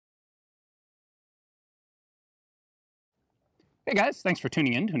Hey guys, thanks for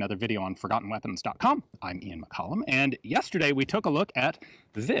tuning in to another video on ForgottenWeapons.com. I'm Ian McCollum, and yesterday we took a look at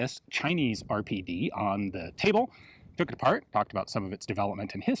this Chinese RPD on the table, took it apart, talked about some of its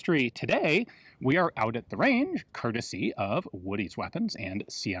development and history. Today, we are out at the range, courtesy of Woody's Weapons and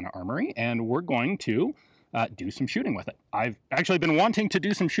Sienna Armory, and we're going to do some shooting with it. I've actually been wanting to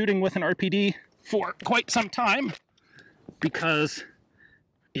do some shooting with an RPD for quite some time, because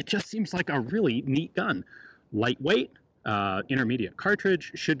it just seems like a really neat gun. Lightweight, intermediate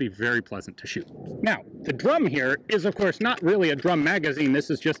cartridge, should be very pleasant to shoot. Now, the drum here is of course not really a drum magazine. This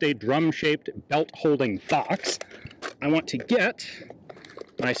is just a drum-shaped belt-holding box. I want to get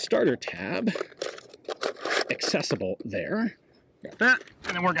my starter tab accessible there. Got that,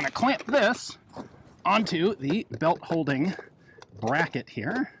 and then we're going to clamp this onto the belt-holding bracket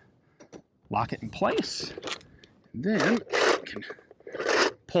here. Lock it in place. Then we can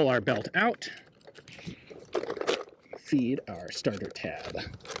pull our belt out. Feed our starter tab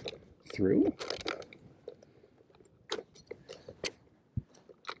through,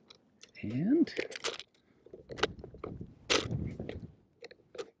 and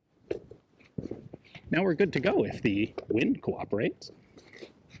now we're good to go if the wind cooperates.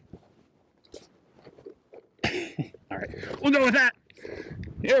 All right, we'll go with that.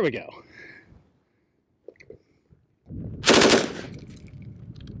 Here we go.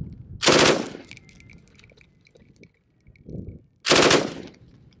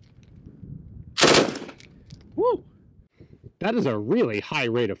 Woo! That is a really high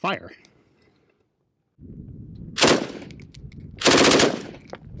rate of fire.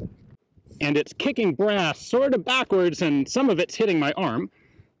 And it's kicking brass sort of backwards, and some of it's hitting my arm.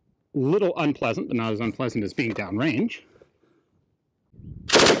 Little unpleasant, but not as unpleasant as being downrange.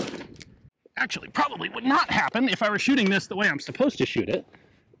 Actually, probably would not happen if I were shooting this the way I'm supposed to shoot it,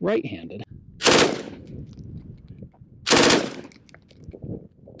 right-handed.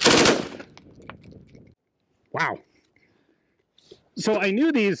 Wow. So I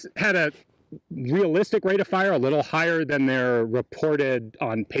knew these had a realistic rate of fire, a little higher than their reported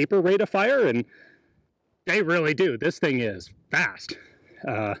on paper rate of fire, and they really do. This thing is fast.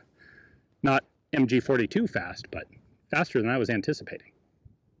 Not MG42 fast, but faster than I was anticipating.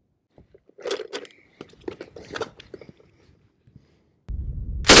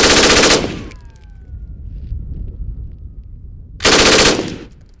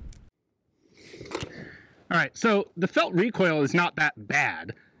 All right, so the felt recoil is not that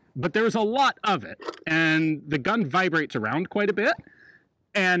bad, but there's a lot of it, and the gun vibrates around quite a bit,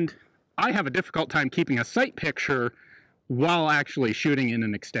 and I have a difficult time keeping a sight picture while actually shooting in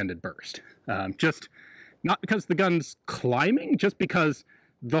an extended burst. Just not because the gun's climbing, just because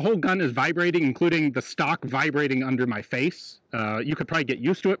the whole gun is vibrating, including the stock vibrating under my face. You could probably get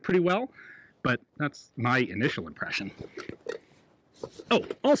used to it pretty well, but that's my initial impression. Oh,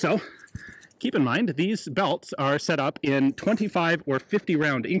 also, keep in mind, these belts are set up in 25 or 50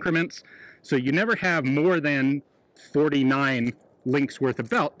 round increments, so you never have more than 49 links worth of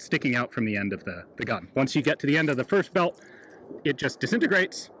belt sticking out from the end of the gun. Once you get to the end of the first belt, it just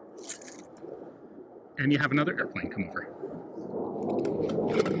disintegrates, and you have another airplane come over.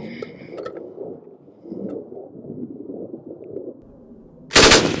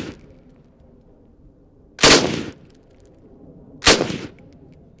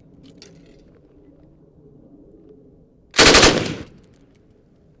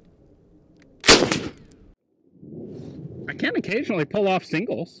 I can occasionally pull off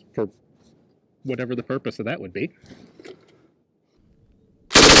singles, for whatever the purpose of that would be.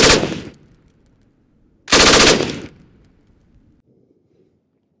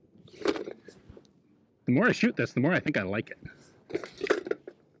 The more I shoot this, the more I think I like it.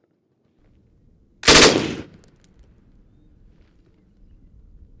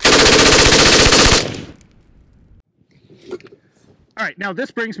 All right, now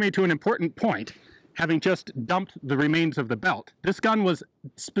this brings me to an important point. Having just dumped the remains of the belt, this gun was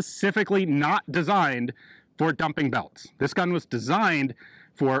specifically not designed for dumping belts. This gun was designed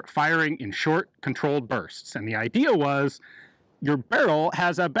for firing in short, controlled bursts. And the idea was your barrel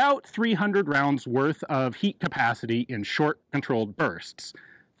has about 300 rounds worth of heat capacity in short, controlled bursts.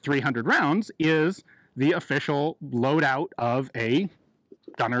 300 rounds is the official loadout of a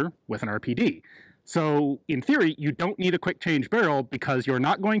gunner with an RPD. So in theory, you don't need a quick change barrel because you're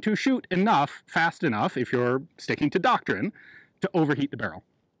not going to shoot enough, fast enough, if you're sticking to doctrine, to overheat the barrel.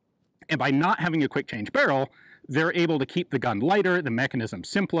 And by not having a quick change barrel, they're able to keep the gun lighter, the mechanism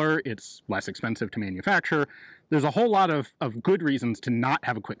simpler, it's less expensive to manufacture. There's a whole lot of good reasons to not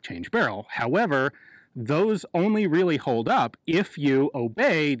have a quick change barrel. However, those only really hold up if you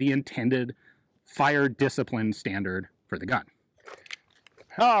obey the intended fire discipline standard for the gun.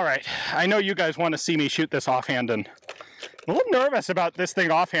 All right, I know you guys want to see me shoot this offhand, and I'm a little nervous about this thing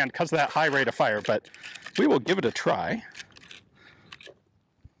offhand because of that high rate of fire, but we will give it a try.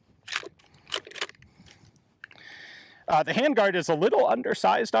 The handguard is a little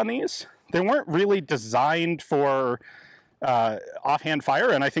undersized on these. They weren't really designed for offhand fire,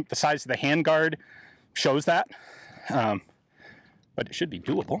 and I think the size of the handguard shows that, but it should be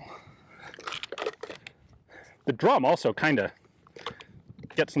doable. The drum also kind of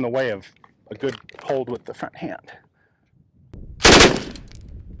gets in the way of a good hold with the front hand.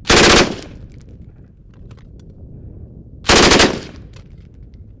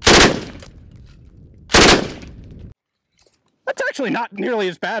 That's actually not nearly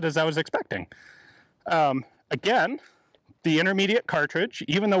as bad as I was expecting. Again, the intermediate cartridge,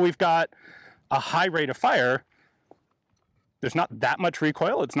 even though we've got a high rate of fire, there's not that much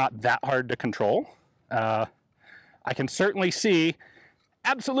recoil. It's not that hard to control. I can certainly see,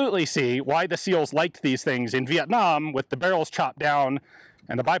 absolutely see, why the SEALs liked these things in Vietnam with the barrels chopped down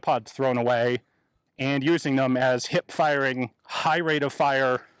and the bipods thrown away and using them as hip-firing, high rate of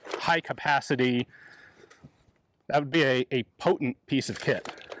fire, high capacity. That would be a potent piece of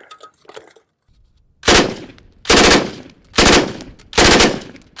kit.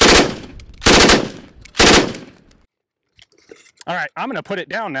 All right, I'm going to put it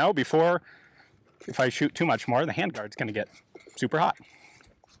down now before, if I shoot too much more, the handguard's going to get super hot.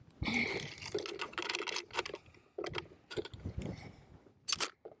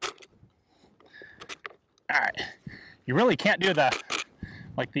 All right, you really can't do the,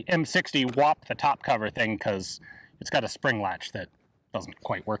 like the M60 whop the top cover thing because it's got a spring latch that doesn't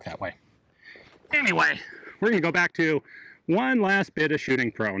quite work that way. Anyway, we're going to go back to one last bit of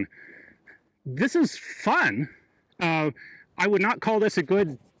shooting prone. This is fun. I would not call this a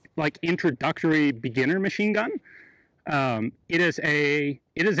good, like, introductory beginner machine gun. It is a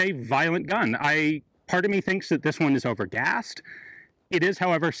violent gun. Part of me thinks that this one is overgassed. It is,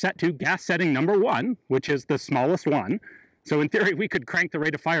 however, set to gas setting number 1, which is the smallest one. So in theory, we could crank the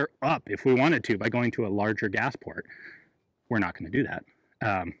rate of fire up if we wanted to by going to a larger gas port. We're not going to do that.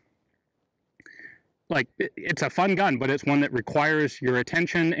 It's a fun gun, but it's one that requires your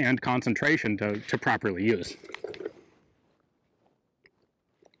attention and concentration to properly use.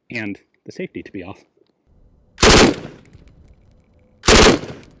 And the safety to be off.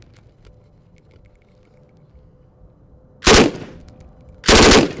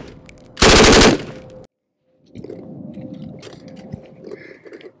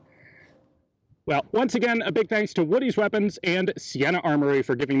 Well, once again, a big thanks to Woody's Weapons and Sienna Armory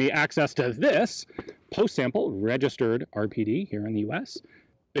for giving me access to this post-sample registered RPD here in the US.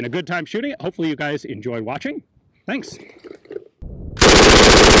 Been a good time shooting it. Hopefully you guys enjoyed watching. Thanks.